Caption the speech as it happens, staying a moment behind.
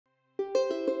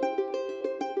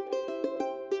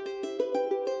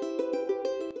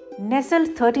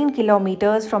Nestled 13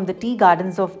 kilometers from the tea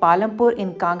gardens of Palampur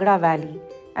in Kangra Valley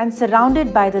and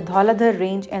surrounded by the Dhauladhar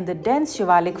range and the dense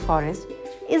Shivalik forest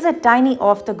is a tiny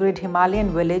off-the-grid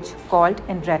Himalayan village called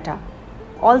Andretta,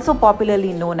 also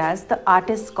popularly known as the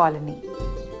Artists' Colony.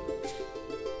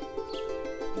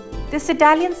 This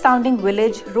Italian-sounding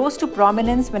village rose to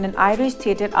prominence when an Irish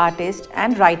theatre artist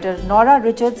and writer Nora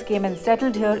Richards came and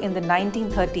settled here in the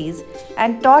 1930s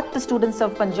and taught the students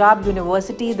of Punjab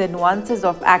University the nuances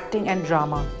of acting and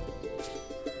drama.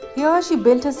 Here she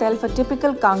built herself a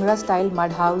typical Kangra-style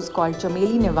mud house called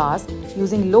Chameli Niwas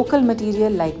using local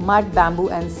material like mud, bamboo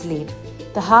and slate.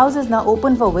 The house is now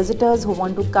open for visitors who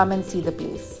want to come and see the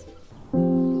place.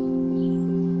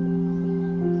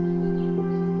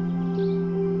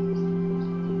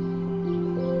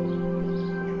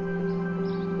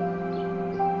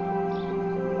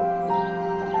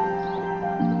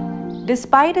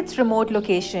 Despite its remote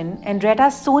location, Andretta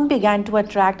soon began to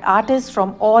attract artists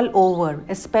from all over,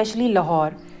 especially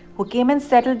Lahore, who came and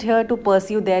settled here to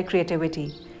pursue their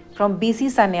creativity. From B.C.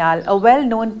 Sanyal, a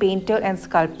well-known painter and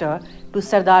sculptor, to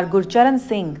Sardar Gurcharan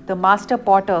Singh, the master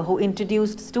potter who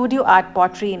introduced studio art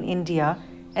pottery in India,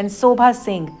 and Sobha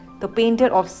Singh, the painter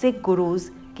of Sikh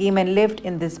gurus, came and lived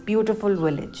in this beautiful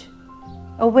village.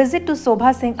 A visit to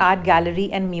Sobha Singh Art Gallery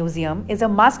and Museum is a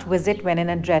must visit when in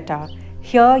Andretta.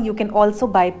 Here you can also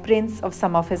buy prints of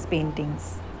some of his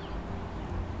paintings.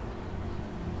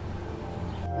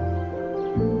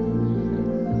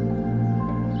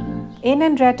 In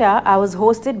Andretta, I was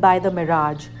hosted by the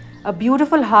Mirage, a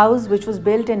beautiful house which was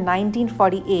built in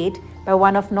 1948 by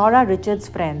one of Nora Richards'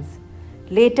 friends.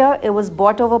 Later, it was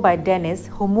bought over by Dennis,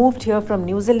 who moved here from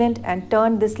New Zealand and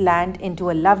turned this land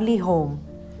into a lovely home.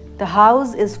 The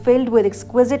house is filled with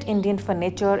exquisite Indian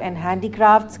furniture and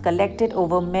handicrafts collected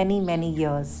over many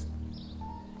years.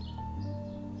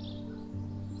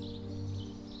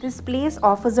 This place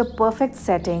offers a perfect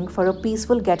setting for a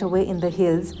peaceful getaway in the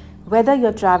hills, whether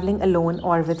you're traveling alone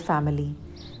or with family.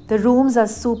 The rooms are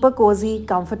super cozy,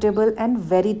 comfortable and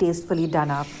very tastefully done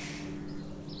up.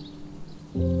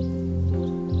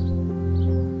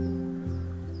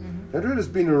 Andretta's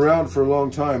been around for a long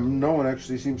time. No one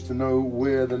actually seems to know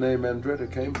where the name Andretta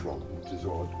came from, which is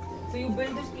odd. So you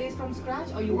built this place from scratch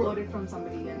or you got it from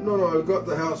somebody else? No, I got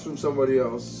the house from somebody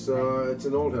else. It's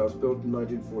an old house built in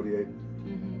 1948,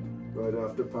 right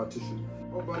after partition.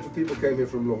 A whole bunch of people came here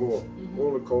from Lahore.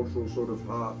 All the cultural sort of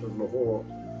heart of Lahore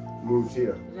moved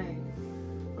here.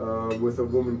 Right. With a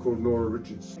woman called Nora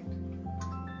Richards.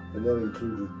 And that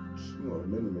included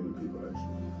many people actually.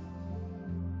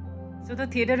 So the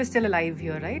theatre is still alive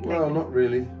here, right? Well, not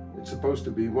really. It's supposed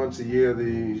to be once a year.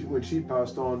 When she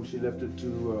passed on, she left it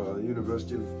to the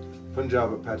University of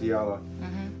Punjab at Patiala,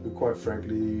 who quite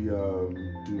frankly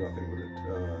do nothing with it.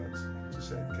 It's a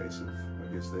sad case of,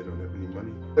 I guess they don't have any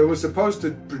money. They were supposed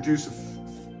to produce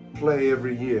a play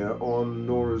every year on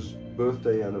Nora's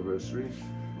birthday anniversary,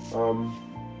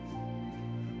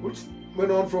 which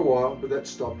went on for a while, but that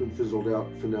stopped and fizzled out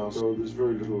for now. So there's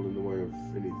very little in the way of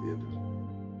any theatre.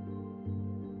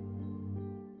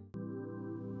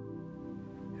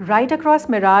 Right across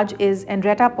Mirage is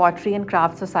Andretta Pottery and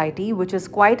Craft Society, which is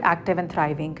quite active and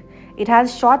thriving. It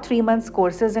has short 3-month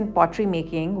courses in pottery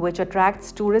making, which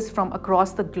attracts tourists from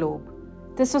across the globe.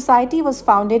 The society was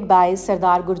founded by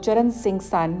Sardar Gurcharan Singh's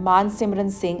son, Man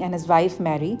Simran Singh, and his wife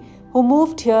Mary, who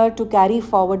moved here to carry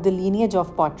forward the lineage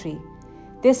of pottery.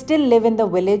 They still live in the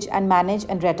village and manage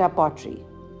Andretta Pottery.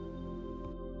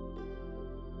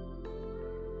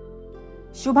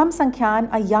 Shubham Sankhyan,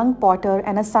 a young potter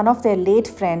and a son of their late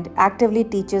friend, actively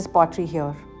teaches pottery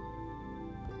here.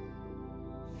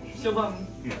 Shubham,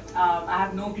 I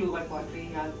have no clue about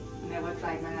pottery. I've never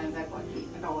tried my hands at pottery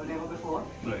at all, never before.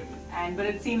 Right. But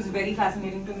it seems very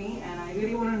fascinating to me, and I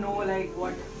really want to know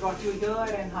what brought you here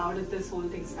and how did this whole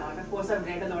thing start. Of course, I've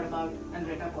read a lot about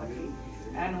Andretta pottery.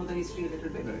 I know the history a little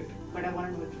bit, but I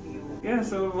want to know it from you. Yeah,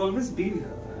 so I've always been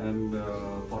here, and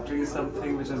pottery is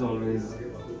something which has always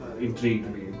intrigued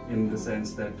me, in the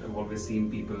sense that I've always seen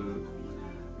people,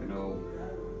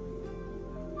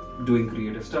 doing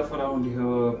creative stuff around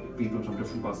here. People from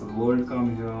different parts of the world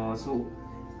come here. So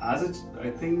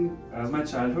I think as my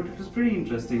childhood, it was pretty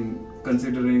interesting,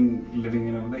 considering living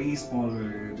in a very small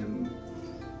village in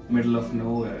middle of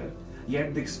nowhere.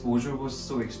 Yet the exposure was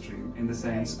so extreme, in the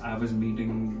sense I was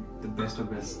meeting the best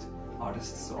of best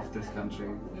artists of this country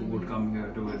who would come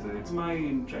here to visit. My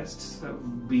interests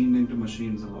have been into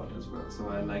machines a lot as well, so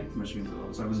I liked machines a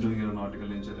lot. So I was doing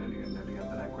aeronautical engineering and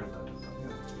then I quit that.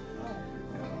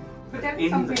 But tell me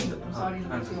something, I'm sorry to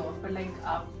cut you off, but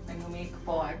when you make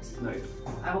pots, right.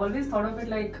 I've always thought of it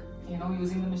like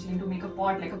using the Michelin to make a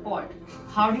pot like a pot.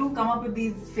 How do you come up with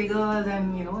these figures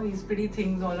and these pretty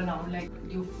things all around? Like,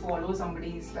 do you follow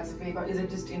somebody specific, or is it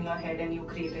just in your head and you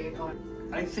create it? Or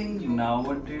I think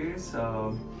nowadays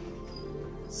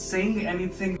saying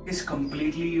anything is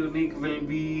completely unique will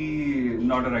be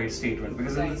not a right statement,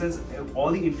 because in the sense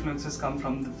all the influences come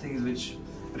from the things which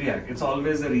react. It's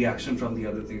always a reaction from the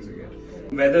other things you get.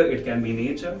 Whether it can be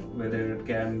nature, whether it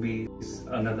can be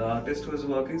another artist who is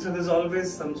working. So there's always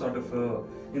some sort of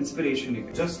inspiration you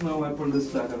get. Just now I put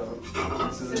this platter out.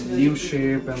 This is a new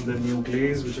shape and the new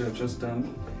glaze which I have just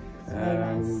done.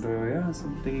 And yeah,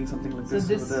 something like this.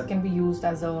 So this can be used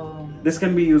as a... This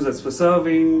can be used as for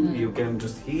serving. You can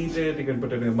just heat it. You can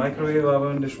put it in a microwave,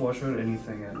 oven, dishwasher,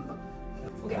 anything. And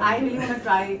okay, I really want to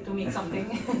try to make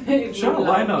something. Sure,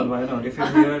 why not? Why not? If you're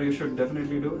here, you should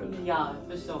definitely do it. Yeah,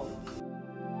 for sure.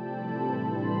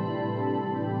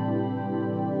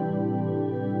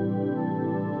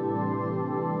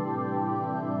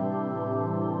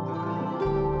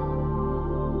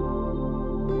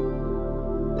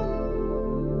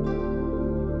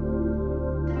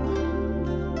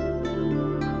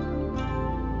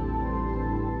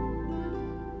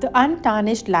 The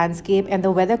untarnished landscape and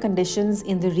the weather conditions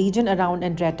in the region around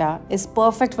Andretta is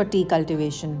perfect for tea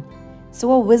cultivation.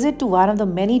 So a visit to one of the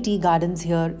many tea gardens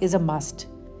here is a must.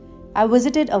 I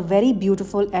visited a very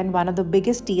beautiful and one of the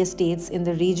biggest tea estates in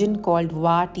the region called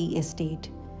Va Tea Estate.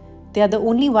 They are the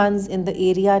only ones in the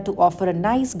area to offer a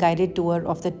nice guided tour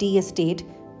of the tea estate,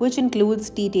 which includes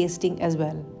tea tasting as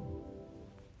well.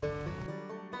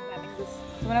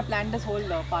 So when I planned this whole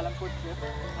Palampur trip,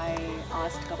 I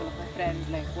asked a couple of my friends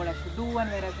like what I should do and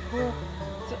where I should go.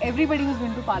 So everybody who's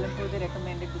been to Palampur, they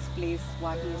recommended this place,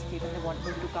 Va Tea Estate, and they wanted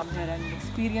me to come here and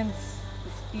experience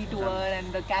this tea tour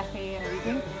and the cafe and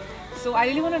everything. So I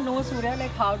really want to know, Surya,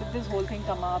 like how did this whole thing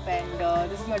come up?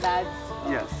 And this is your dad's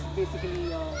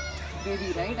basically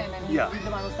baby, right? And he's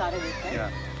the one who started it, right?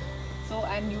 Yeah. So,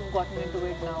 and you've gotten into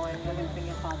it now and you're helping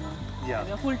your father. Yeah. And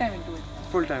you're full time into it.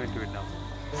 Full time into it now.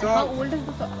 So how old is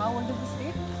the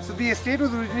estate? So the estate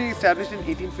was originally established in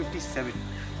 1857.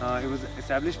 It was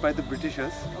established by the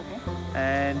Britishers,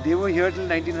 and they were here till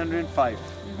 1905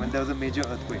 when there was a major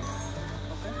earthquake.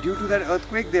 Due to that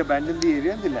earthquake, they abandoned the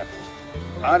area and they left.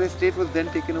 Our estate was then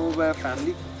taken over by a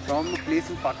family from a place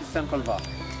in Pakistan called Va.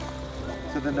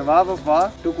 So the Nawab of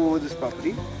Va took over this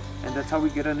property, and that's how we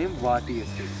get our name, Va Tea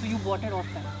Estate. So you bought it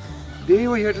off them? They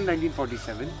were here till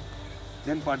 1947.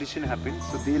 Then partition happened,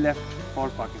 so they left for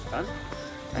Pakistan.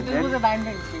 And so it was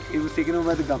abandoned basically. It was taken over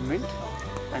by the government,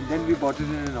 and then we bought it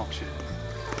in an auction.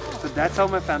 So that's how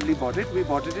my family bought it. We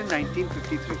bought it in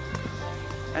 1953.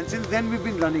 And since then we've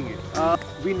been running it.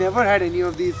 We never had any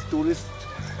of these tourist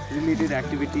related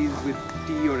activities with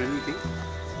tea or anything.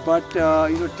 But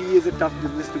tea is a tough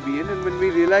business to be in, and when we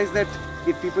realized that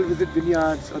if people visit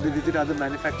vineyards or they visit other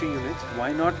manufacturing units,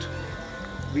 why not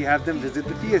we have them visit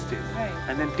the tea estate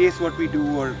and then taste what we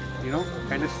do, or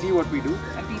kind of see what we do.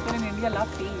 And people in India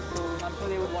love tea, so I'm sure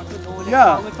they would want to know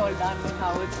how it's all done and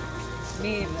how it's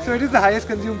made. Right? So it is the highest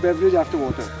consumed beverage after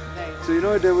water. Right.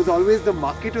 So there was always, the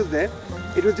market was there.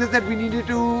 It was just that we needed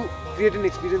to create an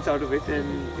experience out of it,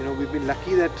 and we've been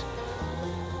lucky that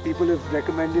people have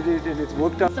recommended it and it's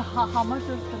worked out. So how much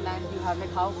of the land do you have?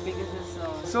 Like how big is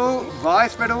this? So Va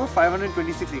is spread over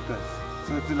 526 acres.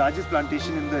 So it's the largest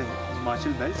plantation in the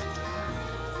Himachal belt.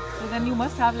 So then you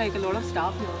must have like a lot of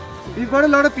staff here. We've got a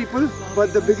lot of people,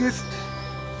 but the biggest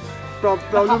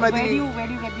problem I think... Where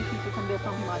do you get these people from? They're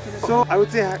from Himachal? So I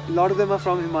would say a lot of them are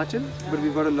from Himachal, but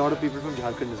we've got a lot of people from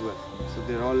Jharkhand as well. So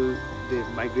they've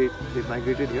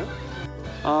migrated here.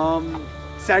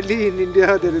 Sadly in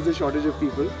India there is a shortage of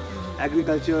people.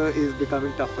 Agriculture is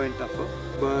becoming tougher and tougher.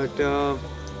 But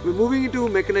we're moving into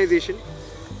mechanization.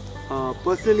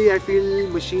 Personally, I feel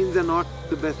machines are not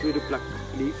the best way to pluck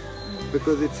leaf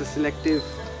because it's a selective,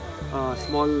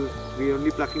 we're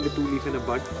only plucking the 2 leaf in a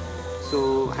bud.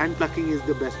 So hand plucking is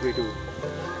the best way to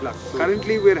pluck. So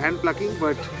currently we're hand plucking,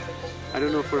 but I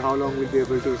don't know for how long we'll be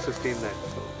able to sustain that.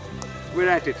 So we're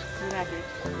at it. We're at it.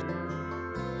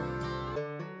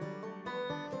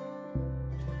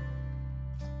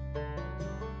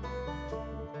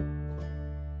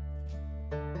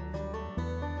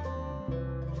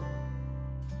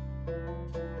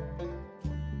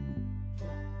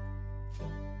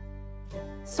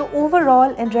 So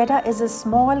overall, Andretta is a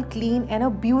small, clean and a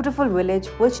beautiful village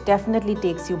which definitely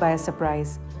takes you by a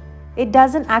surprise. It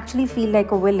doesn't actually feel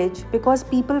like a village because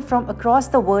people from across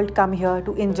the world come here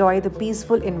to enjoy the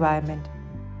peaceful environment.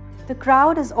 The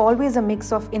crowd is always a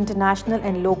mix of international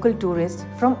and local tourists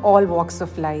from all walks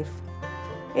of life.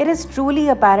 It is truly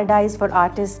a paradise for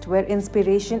artists where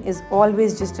inspiration is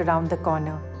always just around the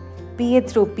corner, be it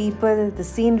through people, the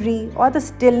scenery, or the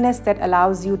stillness that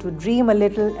allows you to dream a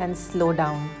little and slow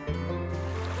down.